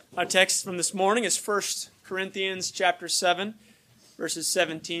Our text from this morning is 1 Corinthians chapter 7, verses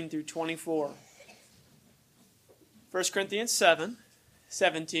 17 through 24. 1 Corinthians 7,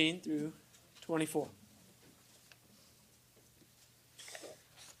 17 through 24.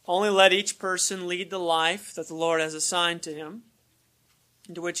 Only let each person lead the life that the Lord has assigned to him,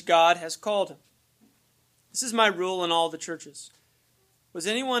 into which God has called him. This is my rule in all the churches. Was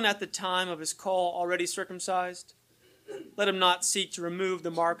anyone at the time of his call already circumcised? Let him not seek to remove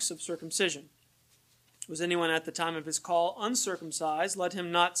the marks of circumcision. Was anyone at the time of his call uncircumcised? Let him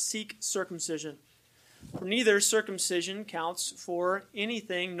not seek circumcision. For neither circumcision counts for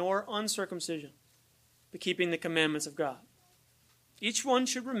anything nor uncircumcision, but keeping the commandments of God. Each one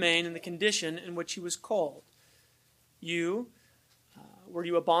should remain in the condition in which he was called. Were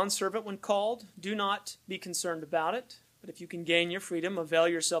you a bondservant when called? Do not be concerned about it, but if you can gain your freedom, avail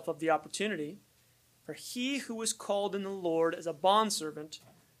yourself of the opportunity. For he who was called in the Lord as a bondservant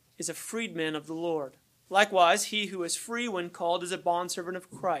is a freedman of the Lord. Likewise, he who is free when called is a bondservant of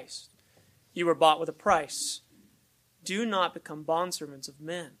Christ. You were bought with a price. Do not become bondservants of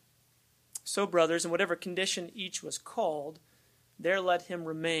men. So, brothers, in whatever condition each was called, there let him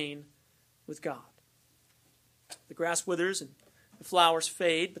remain with God. The grass withers and the flowers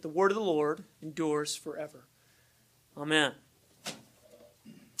fade, but the word of the Lord endures forever. Amen.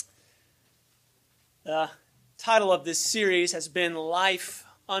 The title of this series has been Life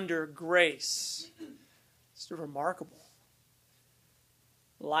Under Grace. It's remarkable.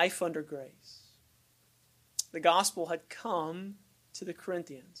 Life under grace. The gospel had come to the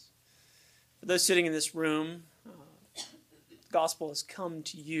Corinthians. For those sitting in this room, the gospel has come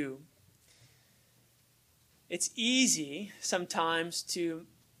to you. It's easy sometimes to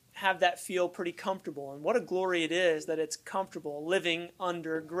have that feel pretty comfortable. And what a glory it is that it's comfortable living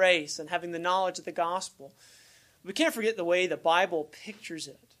under grace and having the knowledge of the gospel. We can't forget the way the Bible pictures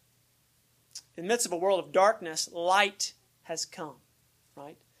it. In the midst of a world of darkness, light has come,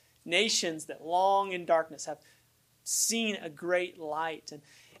 right? Nations that long in darkness have seen a great light.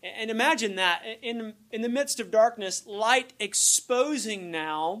 And imagine that, in the midst of darkness, light exposing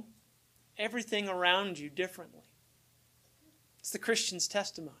now everything around you differently. It's the Christian's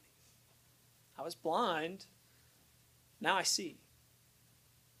testimony. I was blind, now I see.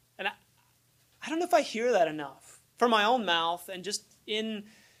 And I don't know if I hear that enough from my own mouth and just in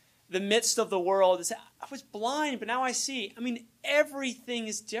the midst of the world. I was blind, but now I see. I mean, everything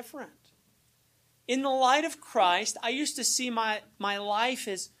is different. In the light of Christ, I used to see my life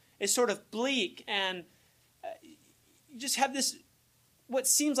as sort of bleak, and you just have this, what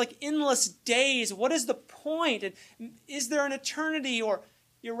seems like endless days. What is the point? And is there an eternity? Or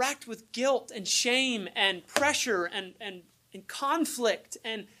you're racked with guilt and shame and pressure and conflict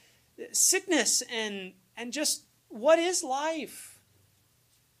and sickness and just what is life?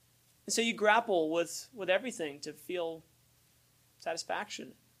 And so you grapple with everything to feel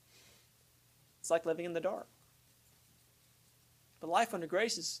satisfaction. It's like living in the dark. But life under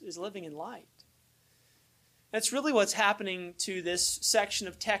grace is living in light. That's really what's happening to this section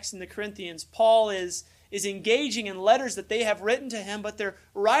of text in the Corinthians. Paul is engaging in letters that they have written to him, but they're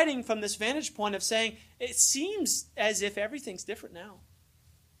writing from this vantage point of saying, it seems as if everything's different now.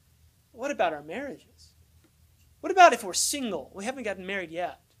 What about our marriages? What about if we're single? We haven't gotten married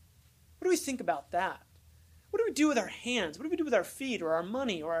yet. What do we think about that? What do we do with our hands? What do we do with our feet or our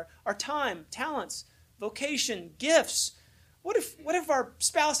money or our time, talents, vocation, gifts? What if our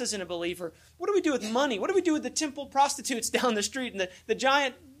spouse isn't a believer? What do we do with money? What do we do with the temple prostitutes down the street and the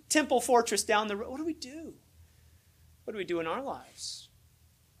giant temple fortress down the road? What do we do? What do we do in our lives?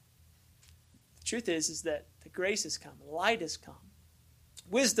 The truth is that the grace has come, light has come,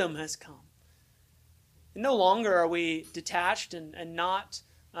 wisdom has come. And no longer are we detached and not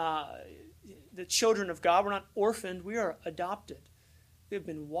the children of God. We're not orphaned. We are adopted. We have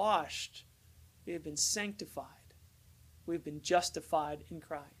been washed. We have been sanctified. We've been justified in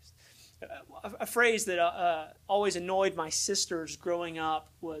Christ. A phrase that always annoyed my sisters growing up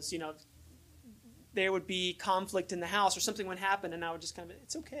was, there would be conflict in the house or something would happen and I would just kind of,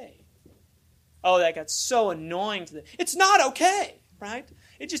 it's okay. Oh, that got so annoying to them. It's not okay, right?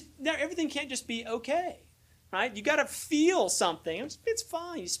 Everything can't just be okay, right? You got to feel something. It's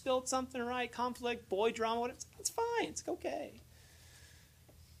fine. You spilled something, right? Conflict, boy drama, whatever. It's fine. It's okay.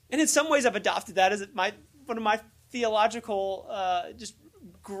 And in some ways I've adopted that as one of my theological, just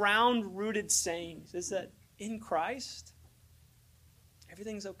ground-rooted sayings is that in Christ,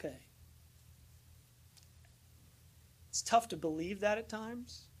 everything's okay. It's tough to believe that at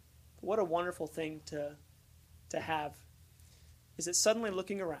times. But what a wonderful thing to have is that suddenly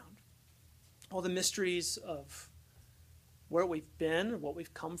looking around, all the mysteries of where we've been, what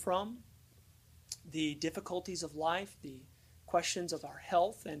we've come from, the difficulties of life, the questions of our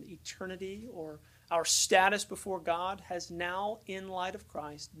health and eternity, or our status before God has now, in light of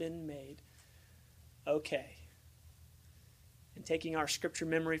Christ, been made okay. And taking our scripture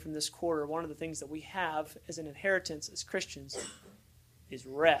memory from this quarter, one of the things that we have as an inheritance as Christians is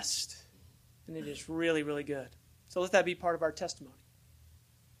rest. And it is really, really good. So let that be part of our testimony.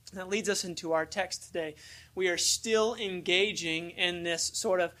 That leads us into our text today. We are still engaging in this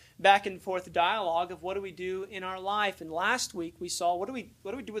sort of back and forth dialogue of what do we do in our life. And last week we saw what do we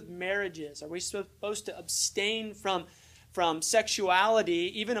do with marriages? Are we supposed to abstain from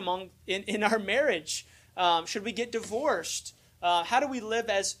sexuality even in our marriage? Should we get divorced? How do we live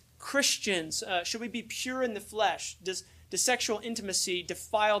as Christians? Should we be pure in the flesh? Does sexual intimacy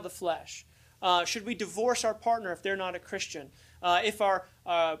defile the flesh? Should we divorce our partner if they're not a Christian? If our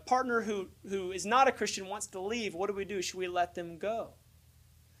partner who is not a Christian wants to leave, what do we do? Should we let them go?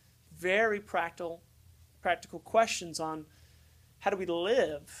 Very practical questions on how do we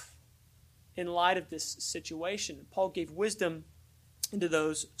live in light of this situation. Paul gave wisdom into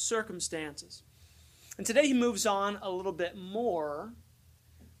those circumstances. And today he moves on a little bit more,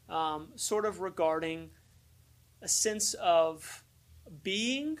 sort of regarding a sense of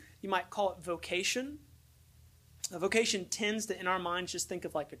being. You might call it vocation. A vocation tends to, in our minds, just think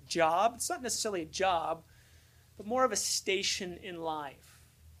of like a job. It's not necessarily a job, but more of a station in life.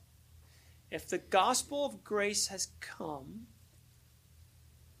 If the gospel of grace has come,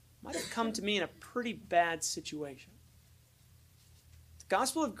 it might have come to me in a pretty bad situation. If the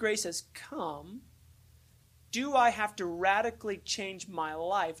gospel of grace has come, do I have to radically change my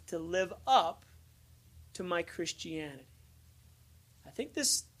life to live up to my Christianity? I think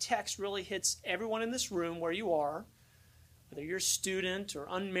this text really hits everyone in this room where you are, whether you're a student or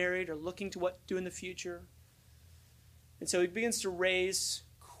unmarried or looking to what to do in the future. And so he begins to raise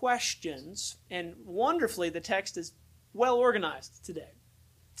questions, and wonderfully the text is well organized today.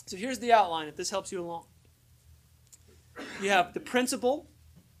 So here's the outline, if this helps you along. You have the principle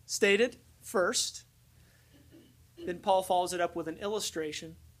stated first, then Paul follows it up with an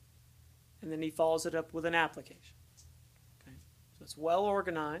illustration, and then he follows it up with an application. So it's well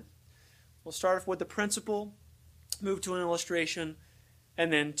organized. We'll start off with the principle, move to an illustration,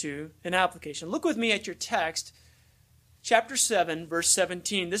 and then to an application. Look with me at your text, chapter 7, verse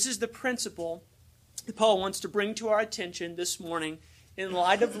 17. This is the principle that Paul wants to bring to our attention this morning in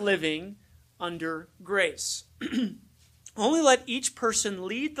light of living under grace. Only let each person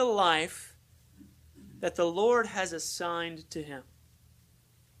lead the life that the Lord has assigned to him,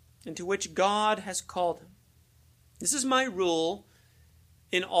 and to which God has called him. This is my rule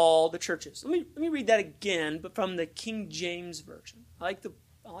in all the churches. Let me read that again, but from the King James Version. I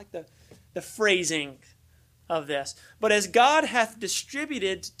like the phrasing of this. But as God hath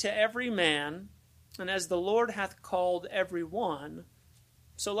distributed to every man, and as the Lord hath called every one,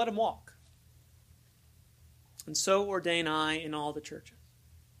 so let him walk. And so ordain I in all the churches.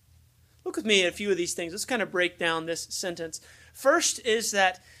 Look with me at a few of these things. Let's kind of break down this sentence. First is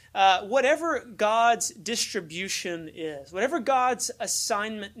that whatever God's distribution is, whatever God's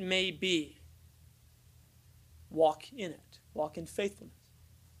assignment may be, walk in it. Walk in faithfulness.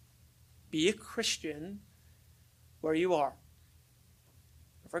 Be a Christian where you are.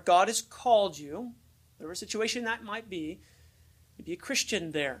 Wherever God has called you, whatever situation that might be a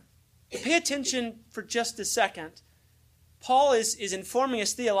Christian there. Pay attention for just a second. Paul is informing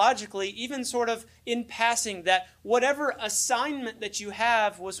us theologically, even sort of in passing, that whatever assignment that you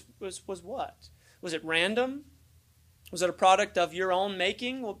have was what? Was it random? Was it a product of your own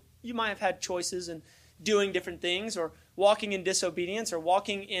making? Well, you might have had choices in doing different things, or walking in disobedience, or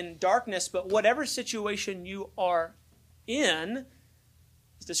walking in darkness, but whatever situation you are in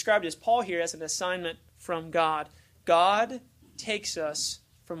is described as Paul here as an assignment from God. God takes us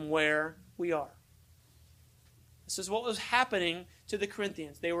from where we are. This is what was happening to the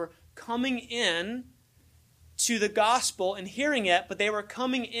Corinthians. They were coming in to the gospel and hearing it, but they were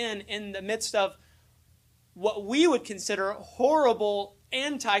coming in the midst of what we would consider horrible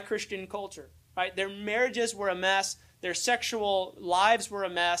anti-Christian culture. Right? Their marriages were a mess. Their sexual lives were a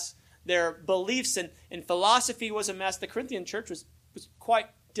mess. Their beliefs and philosophy was a mess. The Corinthian church was quite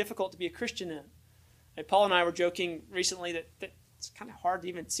difficult to be a Christian in. And Paul and I were joking recently that it's kind of hard to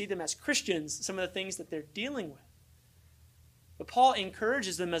even see them as Christians, some of the things that they're dealing with. But Paul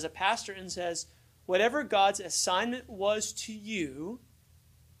encourages them as a pastor and says, whatever God's assignment was to you,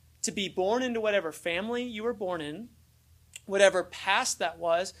 to be born into whatever family you were born in, whatever past that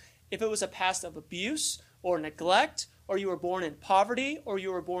was, if it was a past of abuse or neglect, or you were born in poverty, or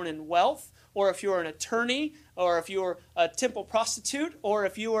you were born in wealth, or if you're an attorney, or if you're a temple prostitute, or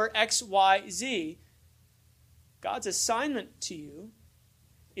if you are X, Y, Z. God's assignment to you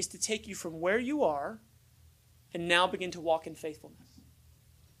is to take you from where you are and now begin to walk in faithfulness.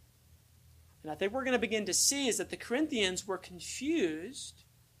 And I think we're going to begin to see is that the Corinthians were confused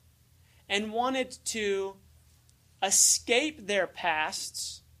and wanted to escape their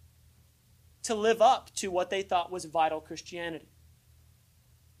pasts to live up to what they thought was vital Christianity.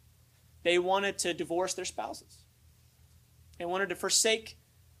 They wanted to divorce their spouses. They wanted to forsake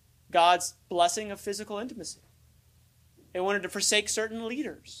God's blessing of physical intimacy. They wanted to forsake certain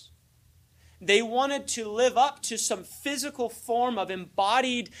leaders. They wanted to live up to some physical form of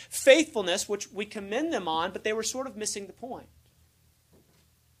embodied faithfulness, which we commend them on, but they were sort of missing the point.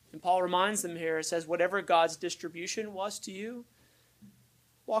 And Paul reminds them here, it says, whatever God's distribution was to you,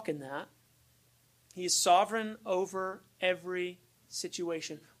 walk in that. He is sovereign over every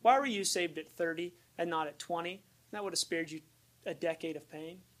situation. Why were you saved at 30 and not at 20? That would have spared you a decade of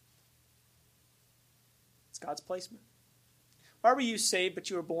pain. It's God's placement. Why were you saved but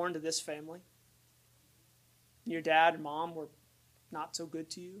you were born to this family? Your dad and mom were not so good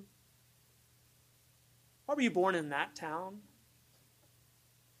to you? Why were you born in that town?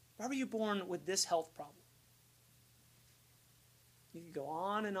 Why were you born with this health problem? You could go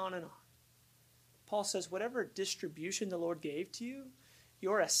on and on and on. Paul says, whatever distribution the Lord gave to you,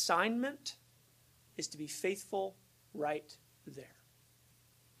 your assignment is to be faithful right there.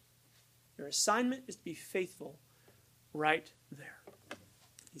 Your assignment is to be faithful right there.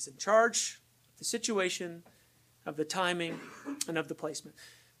 He's in charge of the situation, of the timing, and of the placement.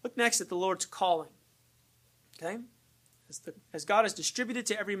 Look next at the Lord's calling. Okay? As God has distributed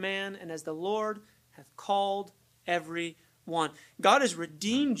to every man, and as the Lord hath called every one. God has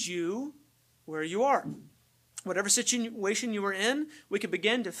redeemed you where you are. Whatever situation you are in, we can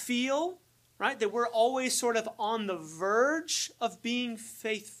begin to feel, right, that we're always sort of on the verge of being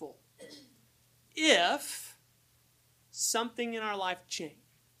faithful. If something in our life changed.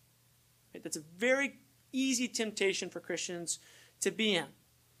 Right? That's a very easy temptation for Christians to be in.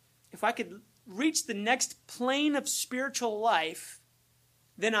 If I could reach the next plane of spiritual life,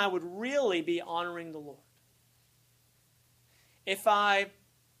 then I would really be honoring the Lord. If I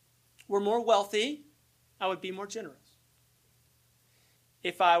were more wealthy, I would be more generous.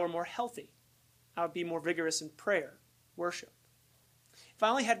 If I were more healthy, I would be more vigorous in prayer, worship. If I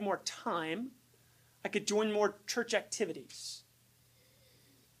only had more time, I could join more church activities.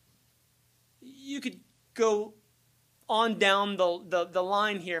 You could go on down the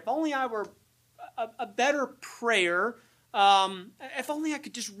line here. If only I were a better prayer, if only I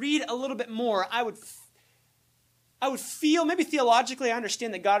could just read a little bit more, I would feel, maybe theologically I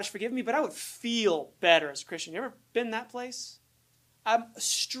understand that God has forgiven me, but I would feel better as a Christian. You ever been in that place? I'm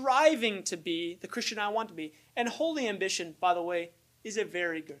striving to be the Christian I want to be. And holy ambition, by the way, is a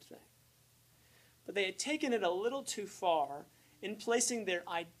very good thing. But they had taken it a little too far in placing their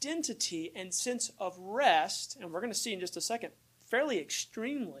identity and sense of rest, and we're going to see in just a second, fairly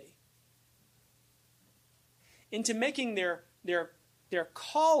extremely, into making their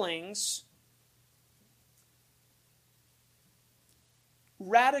callings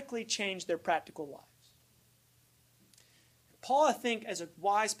radically change their practical lives. Paul, I think, as a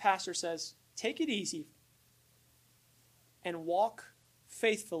wise pastor says, take it easy and walk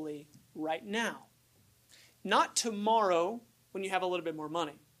faithfully right now. Not tomorrow when you have a little bit more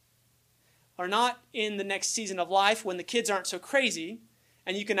money. Or not in the next season of life when the kids aren't so crazy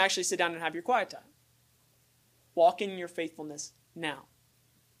and you can actually sit down and have your quiet time. Walk in your faithfulness now.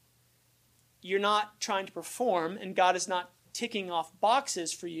 You're not trying to perform, and God is not ticking off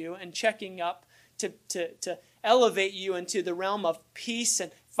boxes for you and checking up to elevate you into the realm of peace,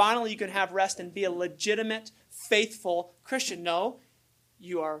 and finally you can have rest and be a legitimate, faithful Christian. No,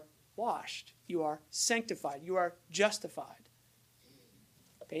 you are washed. You are sanctified. You are justified.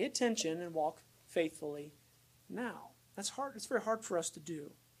 Pay attention and walk faithfully now. That's hard. It's very hard for us to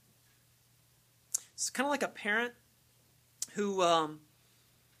do. It's kind of like a parent who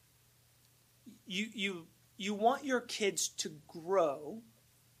you want your kids to grow,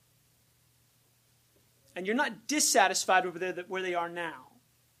 and you're not dissatisfied with where they are now,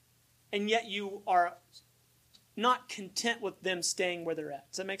 and yet you are not content with them staying where they're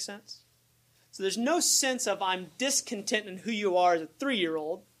at. Does that make sense? So there's no sense of I'm discontent in who you are as a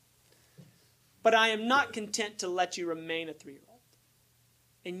 3-year-old, but I am not content to let you remain a 3-year-old.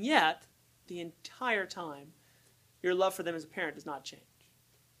 And yet, the entire time, your love for them as a parent does not change.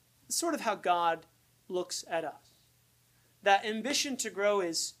 It's sort of how God looks at us. That ambition to grow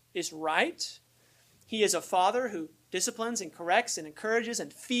is right. He is a father who disciplines and corrects and encourages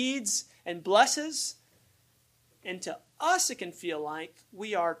and feeds and blesses. And to us, it can feel like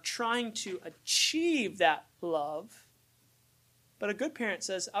we are trying to achieve that love. But a good parent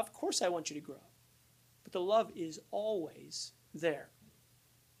says, of course I want you to grow. But the love is always there.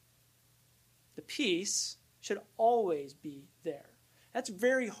 The peace should always be there. That's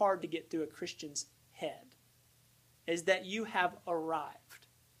very hard to get through a Christian's head, is that you have arrived.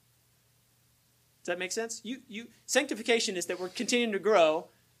 Does that make sense? Sanctification is that we're continuing to grow,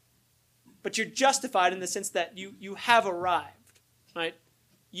 but you're justified in the sense that you have arrived, right?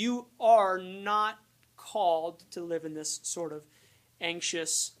 You are not called to live in this sort of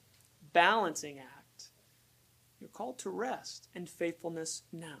anxious balancing act. You're called to rest and faithfulness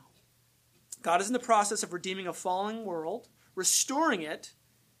now. God is in the process of redeeming a fallen world, restoring it,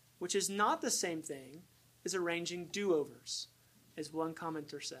 which is not the same thing as arranging do-overs, as one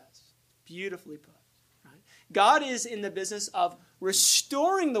commenter says. Beautifully put. Right? God is in the business of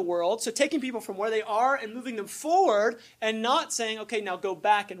restoring the world, so taking people from where they are and moving them forward, and not saying, okay, now go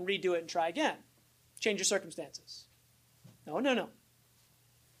back and redo it and try again. Change your circumstances. No.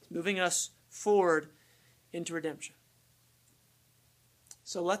 It's moving us forward into redemption.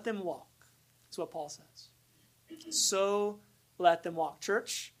 So let them walk. That's what Paul says. So let them walk.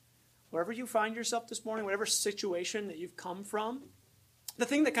 Church, wherever you find yourself this morning, whatever situation that you've come from, the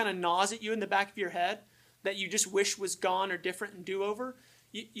thing that kind of gnaws at you in the back of your head that you just wish was gone or different and do over,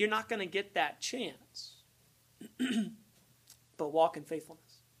 you're not going to get that chance. But walk in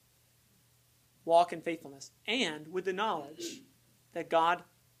faithfulness. Walk in faithfulness. And with the knowledge that God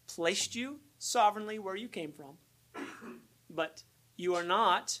placed you sovereignly where you came from, but you are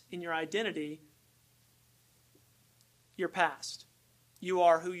not, in your identity, your past. You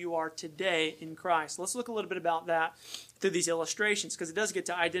are who you are today in Christ. Let's look a little bit about that through these illustrations, because it does get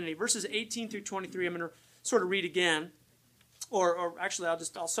to identity. Verses 18 through 23, I'm going to sort of read again. Or actually,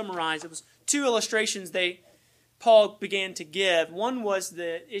 I'll summarize. It was two illustrations Paul began to give. One was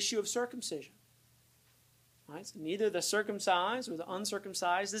the issue of circumcision. Right? So neither the circumcised or the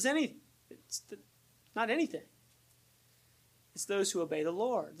uncircumcised is anything. It's not anything. It's those who obey the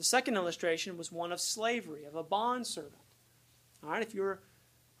Lord. The second illustration was one of slavery, of a bondservant. All right, if you're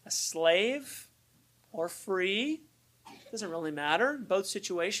a slave or free, it doesn't really matter. In both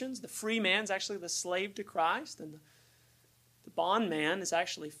situations, the free man's actually the slave to Christ, and the bondman is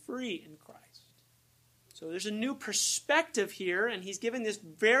actually free in Christ. So there's a new perspective here, and he's giving this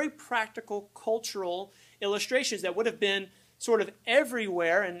very practical cultural illustrations that would have been sort of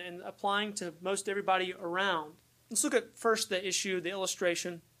everywhere and applying to most everybody around. Let's look at first the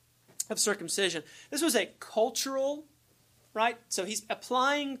illustration of circumcision. This was a cultural, right? So he's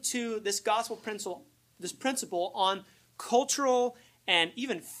applying to this gospel principle on cultural and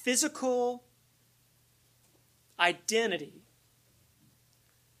even physical identity.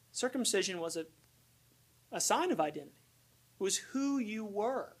 Circumcision was a sign of identity. It was who you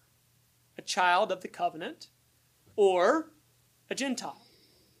were, a child of the covenant or a Gentile.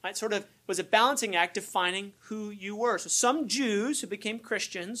 Right? Sort of was a balancing act defining who you were. So some Jews who became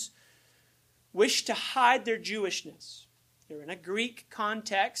Christians wished to hide their Jewishness. They were in a Greek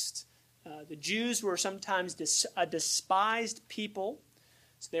context. The Jews were sometimes a despised people.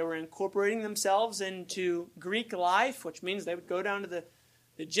 So they were incorporating themselves into Greek life, which means they would go down to the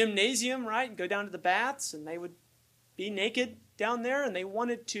gymnasium, right, and go down to the baths, and they would be naked down there, and they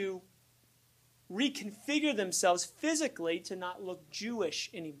wanted to reconfigure themselves physically to not look Jewish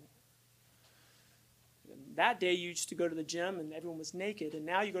anymore. And that day you used to go to the gym and everyone was naked, and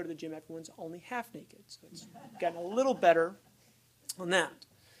now you go to the gym, everyone's only half naked. So it's gotten a little better on that.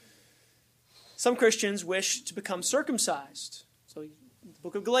 Some Christians wish to become circumcised. So the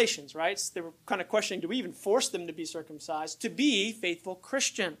book of Galatians, right? So they were kind of questioning, do we even force them to be circumcised to be faithful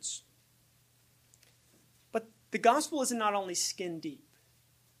Christians? But the gospel is not only skin deep.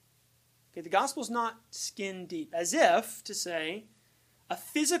 Okay, the gospel is not skin deep, as if to say a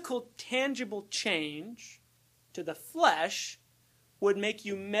physical, tangible change to the flesh would make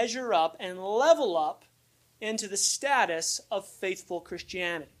you measure up and level up into the status of faithful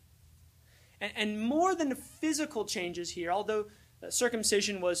Christianity. And more than the physical changes here, although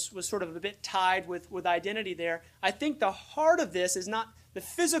circumcision was sort of a bit tied with identity there, I think the heart of this is not the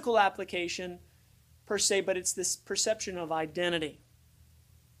physical application per se, but it's this perception of identity.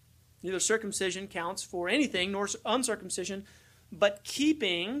 Neither circumcision counts for anything, nor uncircumcision, but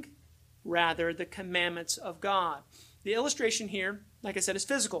keeping, rather, the commandments of God. The illustration here, like I said, is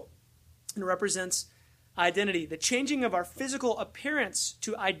physical. It represents identity, the changing of our physical appearance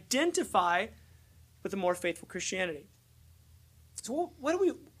to identify with a more faithful Christianity. So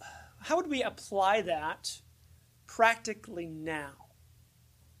how would we apply that practically now?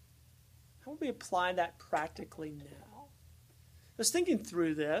 How would we apply that practically now? I was thinking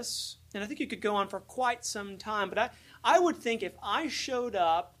through this, and I think you could go on for quite some time, but I would think if I showed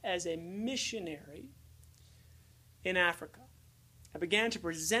up as a missionary in Africa, I began to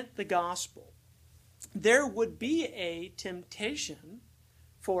present the gospel, there would be a temptation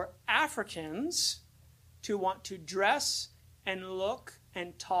for Africans to want to dress and look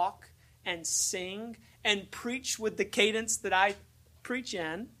and talk and sing and preach with the cadence that I preach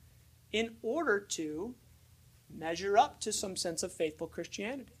in order to measure up to some sense of faithful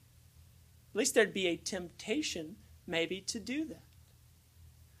Christianity. At least there'd be a temptation maybe to do that.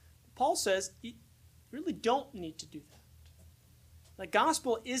 Paul says you really don't need to do that. The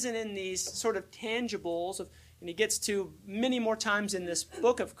gospel isn't in these sort of tangibles of, and he gets to many more times in this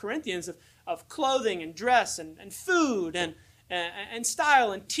book of Corinthians of clothing and dress and food and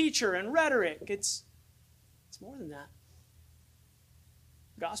style and teacher and rhetoric. It's more than that.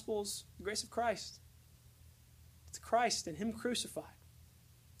 The gospel is the grace of Christ. It's Christ and him crucified.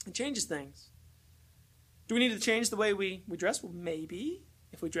 It changes things. Do we need to change the way we dress? Well, maybe.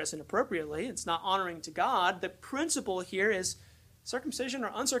 If we dress inappropriately, it's not honoring to God. The principle here is circumcision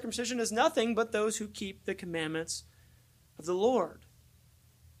or uncircumcision is nothing but those who keep the commandments of the Lord.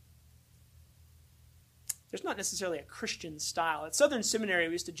 There's not necessarily a Christian style. At Southern Seminary,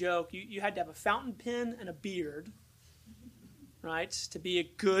 we used to joke, you had to have a fountain pen and a beard, right, to be a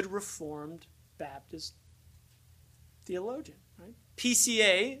good Reformed Baptist theologian, right?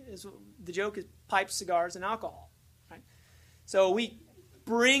 PCA, the joke is pipes, cigars, and alcohol, right? So we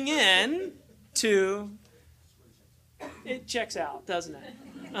bring in to... It checks out, doesn't it?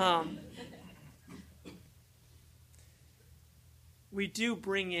 We do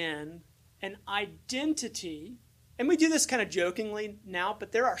bring in an identity, and we do this kind of jokingly now,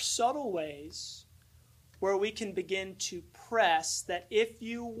 but there are subtle ways where we can begin to press that if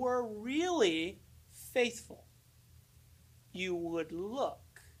you were really faithful, you would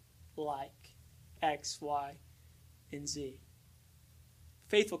look like X, Y, and Z.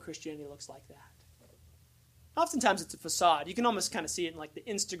 Faithful Christianity looks like that. Oftentimes it's a facade. You can almost kind of see it in like the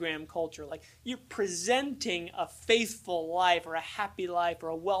Instagram culture. Like you're presenting a faithful life or a happy life or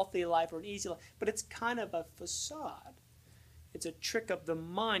a wealthy life or an easy life. But it's kind of a facade. It's a trick of the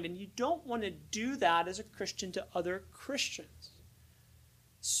mind. And you don't want to do that as a Christian to other Christians.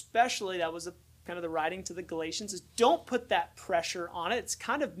 Especially, that was kind of the writing to the Galatians, is don't put that pressure on it. It's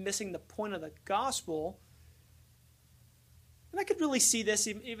kind of missing the point of the gospel. And I could really see this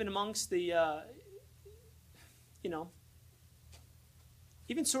even amongst the...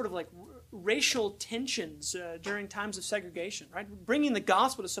 even sort of like racial tensions during times of segregation, right? Bringing the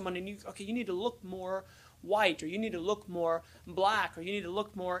gospel to someone and you need to look more white, or you need to look more black, or you need to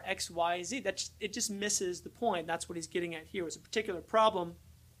look more X, Y, Z. It just misses the point. That's what he's getting at here. It's a particular problem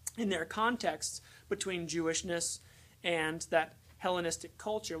in their contexts between Jewishness and that Hellenistic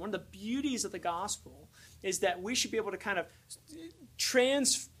culture. One of the beauties of the gospel is that we should be able to kind of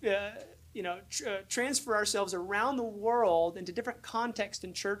transfer ourselves around the world into different contexts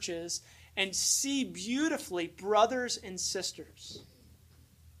and churches and see beautifully brothers and sisters.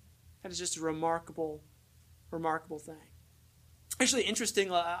 That is just a remarkable, remarkable thing. Actually, interesting,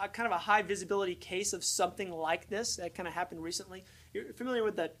 kind of a high visibility case of something like this that kind of happened recently. You're familiar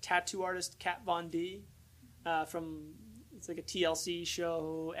with the tattoo artist Kat Von D from, it's like a TLC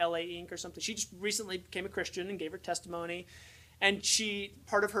show, LA Ink or something. She just recently became a Christian and gave her testimony. And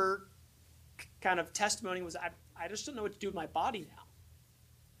part of her kind of testimony was, I just don't know what to do with my body now.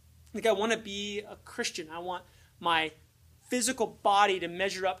 Like, I want to be a Christian. I want my physical body to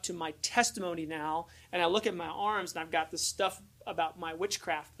measure up to my testimony now. And I look at my arms, and I've got this stuff about my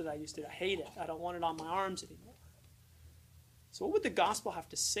witchcraft that I used to. I hate it. I don't want it on my arms anymore. So what would the gospel have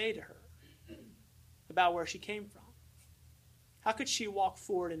to say to her about where she came from? How could she walk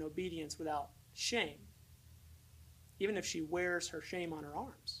forward in obedience without shame, even if she wears her shame on her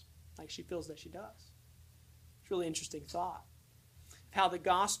arms, like she feels that she does? It's a really interesting thought. How the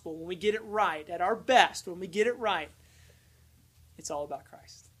gospel, when we get it right, at our best, when we get it right, it's all about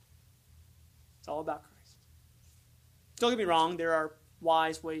Christ. It's all about Christ. Don't get me wrong, there are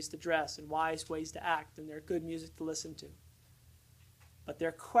wise ways to dress and wise ways to act, and there's good music to listen to. But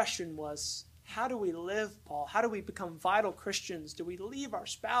their question was, how do we live, Paul? How do we become vital Christians? Do we leave our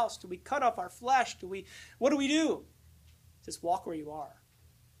spouse? Do we cut off our flesh? What do we do? Just walk where you are.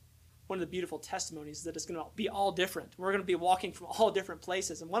 One of the beautiful testimonies is that it's going to be all different. We're going to be walking from all different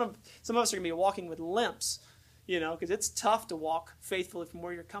places. And some of us are going to be walking with limps, because it's tough to walk faithfully from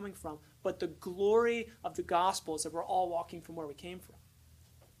where you're coming from. But the glory of the gospel is that we're all walking from where we came from.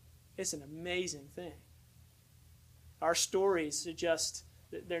 It's an amazing thing. Our stories suggest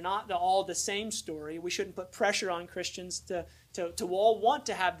that they're not all the same story. We shouldn't put pressure on Christians to all want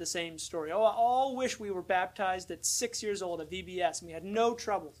to have the same story. Oh, I all wish we were baptized at 6 years old at VBS and we had no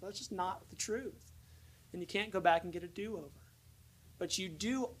trouble. So that's just not the truth. And you can't go back and get a do-over. But you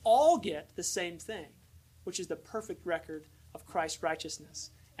do all get the same thing, which is the perfect record of Christ's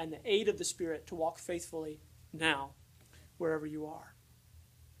righteousness and the aid of the Spirit to walk faithfully now, wherever you are.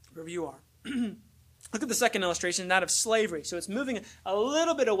 Wherever you are. Look at the second illustration, that of slavery. So it's moving a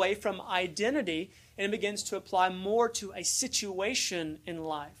little bit away from identity, and it begins to apply more to a situation in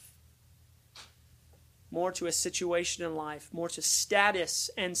life. More to a situation in life, more to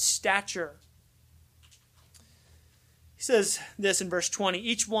status and stature. He says this in verse 20,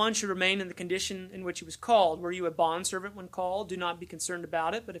 each one should remain in the condition in which he was called. Were you a bondservant when called? Do not be concerned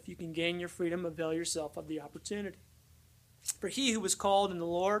about it, but if you can gain your freedom, avail yourself of the opportunity. For he who was called in the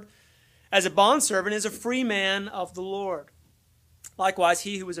Lord as a bondservant is a free man of the Lord. Likewise,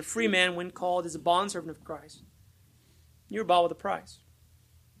 he who was a free man when called is a bondservant of Christ. You were bought with a price.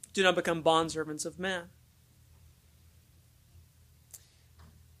 Do not become bondservants of men.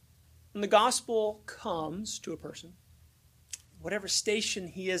 When the gospel comes to a person, whatever station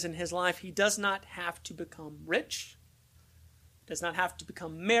he is in his life, he does not have to become rich, does not have to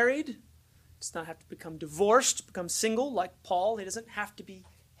become married, does not have to become divorced, become single like Paul. He doesn't have to be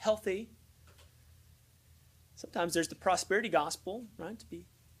healthy. Sometimes there's the prosperity gospel, right? To be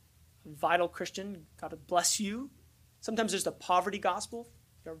a vital Christian, God bless you. Sometimes there's the poverty gospel.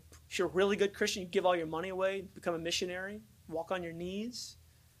 If you're a really good Christian, you give all your money away, become a missionary, walk on your knees.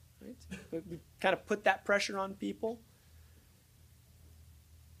 Right? We kind of put that pressure on people.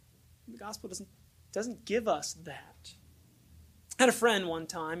 The gospel doesn't give us that. I had a friend one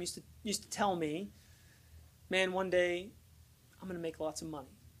time used to tell me, man, one day I'm going to make lots of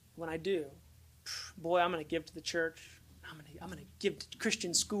money. When I do, boy, I'm going to give to the church. I'm going to give to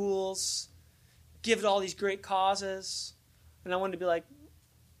Christian schools, give to all these great causes. And I wanted to be like,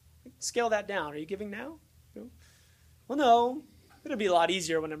 scale that down. Are you giving now? No. Well, no. It'll be a lot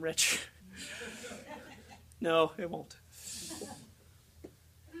easier when I'm rich. No, it won't.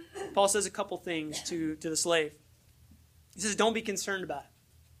 Paul says a couple things to the slave. He says, don't be concerned about it.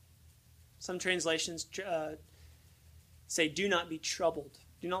 Some translations say, do not be troubled.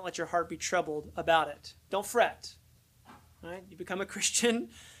 Do not let your heart be troubled about it. Don't fret. Right? You become a Christian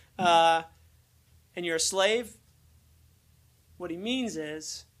and you're a slave. What he means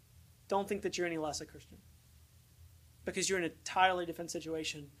is, don't think that you're any less a Christian, because you're in an entirely different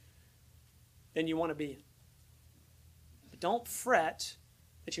situation than you want to be in. But don't fret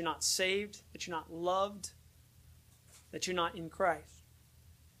that you're not saved, that you're not loved, that you're not in Christ,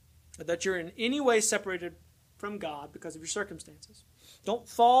 or that you're in any way separated from God because of your circumstances. Don't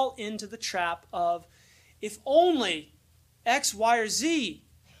fall into the trap of, if only X, Y, or Z,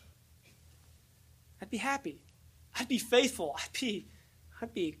 I'd be happy. I'd be faithful. I'd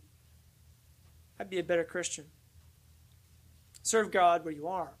be a better Christian. Serve God where you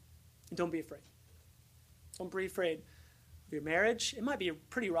are, and don't be afraid. Don't be afraid of your marriage. It might be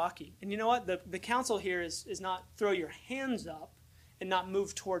pretty rocky. And you know what? The counsel here is not throw your hands up and not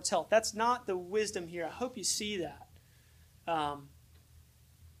move towards health. That's not the wisdom here. I hope you see that.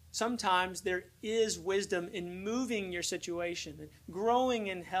 Sometimes there is wisdom in moving your situation and growing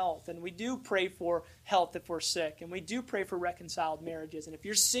in health. And we do pray for health if we're sick. And we do pray for reconciled marriages. And if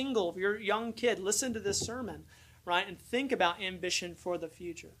you're single, if you're a young kid, listen to this sermon, right? And think about ambition for the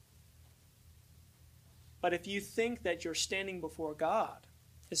future. But if you think that your standing before God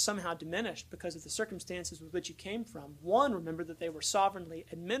is somehow diminished because of the circumstances with which you came from, one, remember that they were sovereignly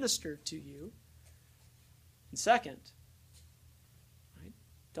administered to you. And second,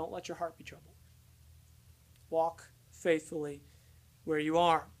 don't let your heart be troubled. Walk faithfully where you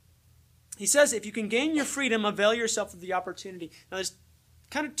are. He says, if you can gain your freedom, avail yourself of the opportunity. Now, there's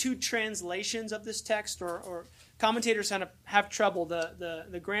kind of two translations of this text, or commentators kind of have trouble.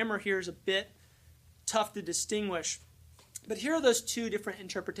 The grammar here is a bit tough to distinguish. But here are those two different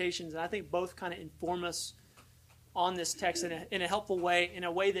interpretations, and I think both kind of inform us on this text in a helpful way, in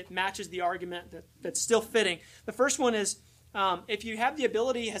a way that matches the argument that's still fitting. The first one is, if you have the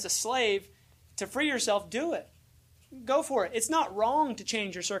ability as a slave to free yourself, do it. Go for it. It's not wrong to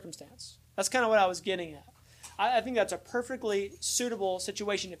change your circumstance. That's kind of what I was getting at. I think that's a perfectly suitable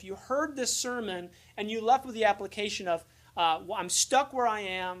situation. If you heard this sermon and you left with the application of, well, I'm stuck where I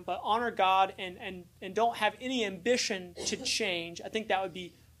am, but honor God and don't have any ambition to change, I think that would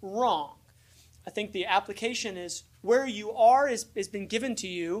be wrong. I think the application is, where you are has been given to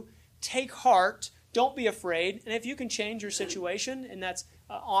you. Take heart. don't be afraid. And if you can change your situation, and that's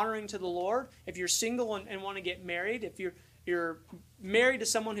honoring to the Lord, if you're single and want to get married, if you're married to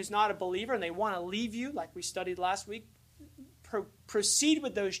someone who's not a believer and they want to leave you, like we studied last week, proceed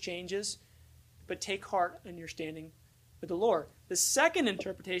with those changes, but take heart in your standing with the Lord. The second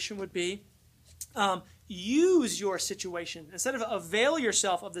interpretation would be use your situation. Instead of avail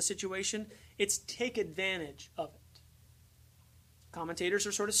yourself of the situation, it's take advantage of it. Commentators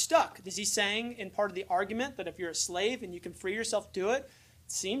are sort of stuck. Is he saying in part of the argument that if you're a slave and you can free yourself, do it?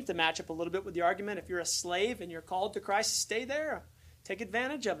 It seems to match up a little bit with the argument. If you're a slave and you're called to Christ, stay there. Take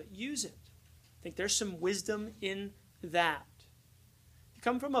advantage of it. Use it. I think there's some wisdom in that. If you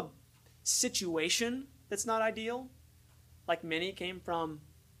come from a situation that's not ideal, like many came from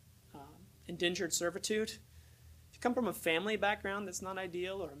indentured servitude, if you come from a family background that's not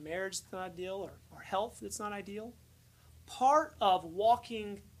ideal, or a marriage that's not ideal, or health that's not ideal, part of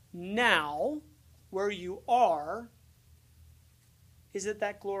walking now where you are is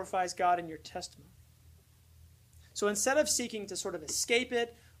that glorifies God in your testimony. So instead of seeking to sort of escape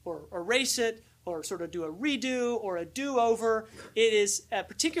it or erase it or sort of do a redo or a do-over, it is a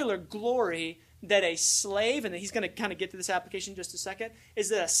particular glory that a slave, and he's going to kind of get to this application in just a second, is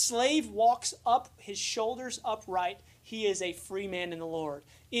that a slave walks up, his shoulders upright, he is a free man in the Lord.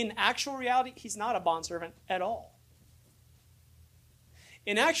 In actual reality, he's not a bondservant at all.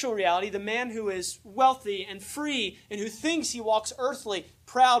 In actual reality, the man who is wealthy and free and who thinks he walks earthly,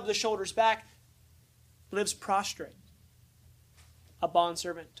 proud with the shoulders back, lives prostrate, a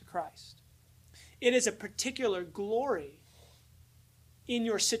bondservant to Christ. It is a particular glory in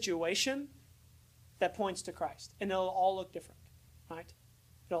your situation that points to Christ. And it'll all look different, right?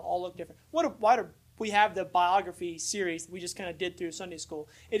 It'll all look different. Why do we have the biography series that we just kind of did through Sunday school?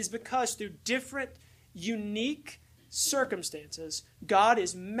 It is because through different, unique circumstances, God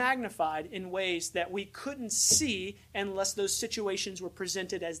is magnified in ways that we couldn't see unless those situations were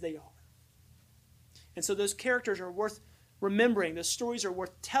presented as they are. And so those characters are worth remembering. Those stories are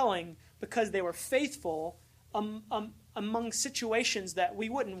worth telling because they were faithful among situations that we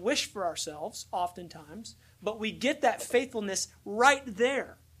wouldn't wish for ourselves oftentimes, but we get that faithfulness right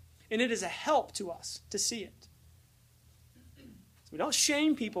there. And it is a help to us to see it. So we don't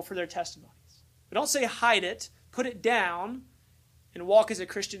shame people for their testimonies. We don't say hide it, put it down, and walk as a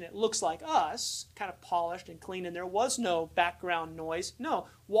Christian that looks like us, kind of polished and clean, and there was no background noise. No,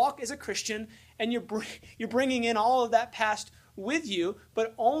 walk as a Christian, and you're bringing in all of that past with you,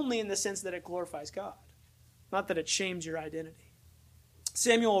 but only in the sense that it glorifies God, not that it shames your identity.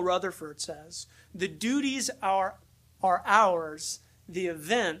 Samuel Rutherford says, "The duties are ours, the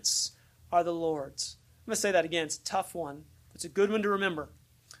events are the Lord's." I'm going to say that again. It's a tough one. It's a good one to remember.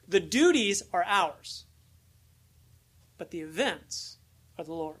 The duties are ours, but the events are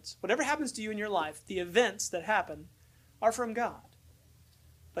the Lord's. Whatever happens to you in your life, the events that happen are from God.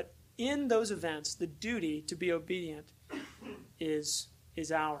 But in those events, the duty to be obedient is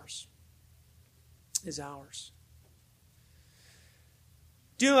ours. Is ours.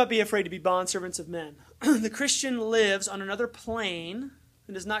 Do not be afraid to be bondservants of men. The Christian lives on another plane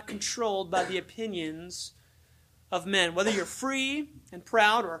and is not controlled by the opinions of men. Whether you're free and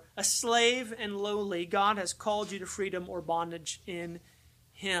proud or a slave and lowly, God has called you to freedom or bondage in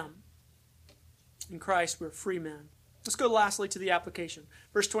Him. In Christ, we're free men. Let's go lastly to the application.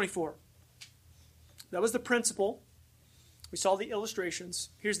 Verse 24. That was the principle. We saw the illustrations.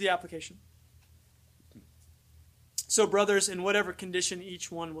 Here's the application. So, brothers, in whatever condition each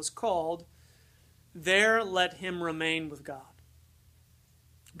one was called, there let him remain with God.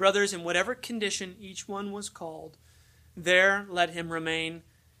 Brothers, in whatever condition each one was called, there let him remain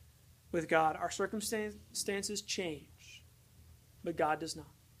with God. Our circumstances change, but God does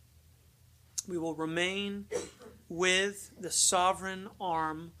not. We will remain with the sovereign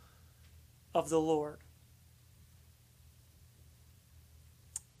arm of the Lord.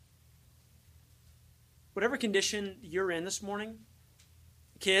 Whatever condition you're in this morning,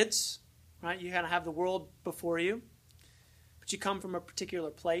 kids, right? You kind of have the world before you, but you come from a particular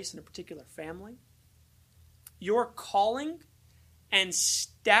place and a particular family. Your calling and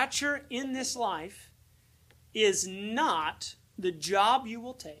stature in this life is not the job you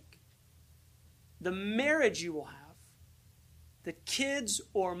will take, the marriage you will have, the kids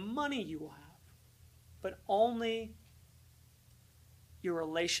or money you will have, but only your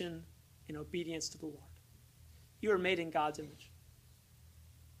relation in obedience to the Lord. You are made in God's image.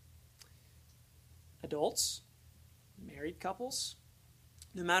 Adults, married couples,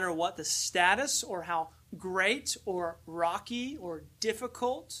 no matter what the status or how great or rocky or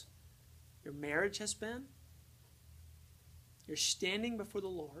difficult your marriage has been, you're standing before the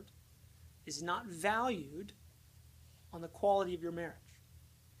Lord is not valued on the quality of your marriage.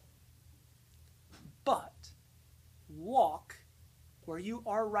 But walk where you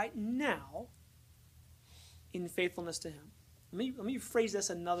are right now in faithfulness to Him. Let me phrase this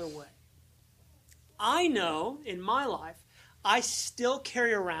another way. I know in my life, I still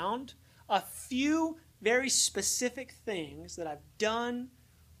carry around a few very specific things that I've done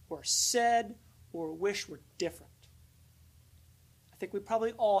or said or wish were different. I think we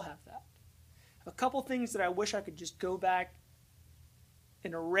probably all have that. I have a couple things that I wish I could just go back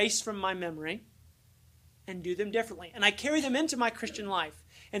and erase from my memory and do them differently. And I carry them into my Christian life.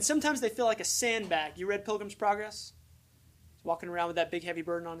 And sometimes they feel like a sandbag. You read Pilgrim's Progress? He's walking around with that big heavy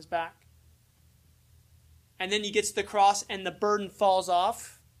burden on his back. And then he gets to the cross and the burden falls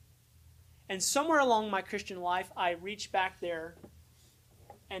off. And somewhere along my Christian life, I reach back there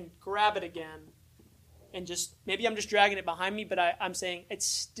and grab it again. And just, maybe I'm just dragging it behind me, but I'm saying it's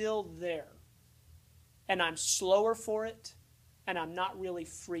still there. And I'm slower for it, and I'm not really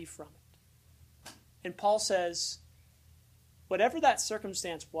free from it. And Paul says, whatever that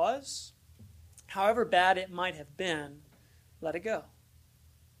circumstance was, however bad it might have been, let it go.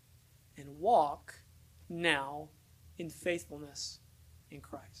 And walk now in faithfulness in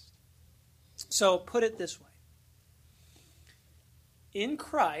Christ. So put it this way. In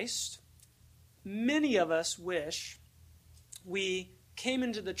Christ, many of us wish we came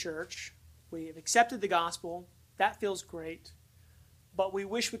into the church, we have accepted the gospel, that feels great, but we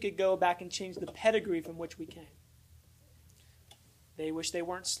wish we could go back and change the pedigree from which we came. They wish they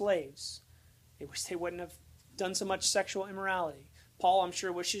weren't slaves. They wish they wouldn't have done so much sexual immorality. Paul, I'm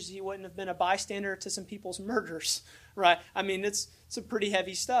sure, wishes he wouldn't have been a bystander to some people's murders, right? I mean, it's some pretty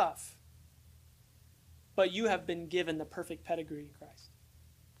heavy stuff. But you have been given the perfect pedigree in Christ.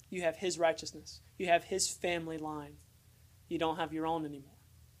 You have His righteousness. You have His family line. You don't have your own anymore.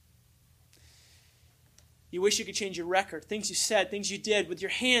 You wish you could change your record, things you said, things you did with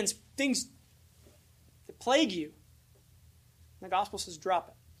your hands, things that plague you. The gospel says drop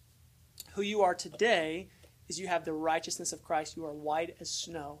it. Who you are today is you have the righteousness of Christ. You are white as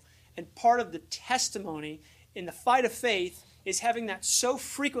snow. And part of the testimony in the fight of faith is having that so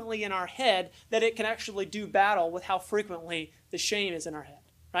frequently in our head that it can actually do battle with how frequently the shame is in our head,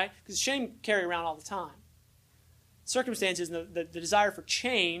 right? Because shame carry around all the time. Circumstances and the desire for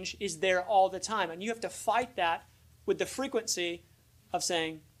change is there all the time. And you have to fight that with the frequency of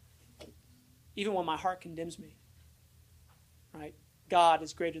saying, even when my heart condemns me, right? God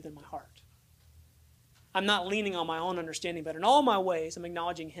is greater than my heart. I'm not leaning on my own understanding, but in all my ways I'm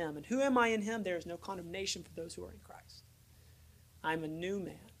acknowledging Him. And who am I in Him? There is no condemnation for those who are in Christ. I'm a new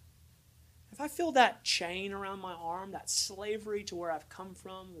man. If I feel that chain around my arm, that slavery to where I've come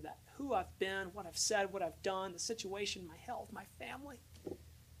from, that who I've been, what I've said, what I've done, the situation, my health, my family,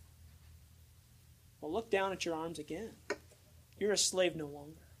 well, look down at your arms again. You're a slave no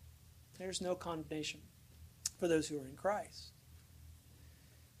longer. There's no condemnation for those who are in Christ.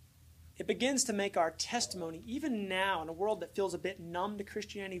 It begins to make our testimony, even now in a world that feels a bit numb to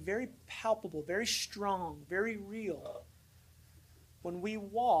Christianity, very palpable, very strong, very real. When we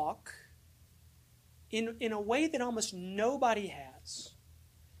walk in a way that almost nobody has,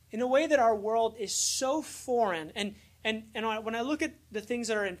 in a way that our world is so foreign. And when I look at the things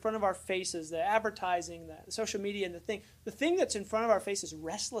that are in front of our faces, the advertising, the social media, and the thing that's in front of our face is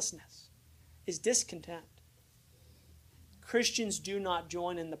restlessness, is discontent. Christians do not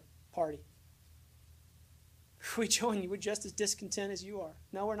join in the party. If we join, we're just as discontent as you are.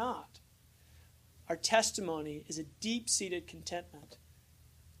 No, we're not. Our testimony is a deep-seated contentment.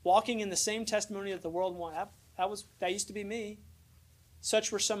 Walking in the same testimony that the world wanted. That used to be me.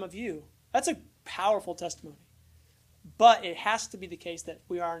 Such were some of you. That's a powerful testimony. But it has to be the case that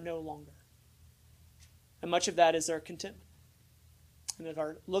we are no longer. And much of that is our contentment. And of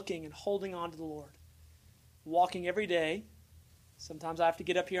our looking and holding on to the Lord. Walking every day. Sometimes I have to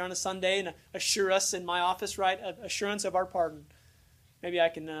get up here on a Sunday and assure us in my office, right? Assurance of our pardon. Maybe I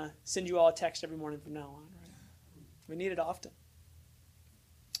can send you all a text every morning from now on, right? We need it often.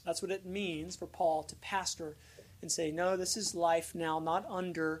 That's what it means for Paul to pastor and say, no, this is life now, not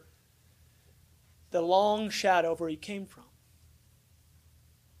under the long shadow of where you came from,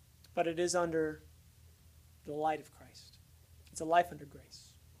 but it is under the light of Christ. It's a life under grace.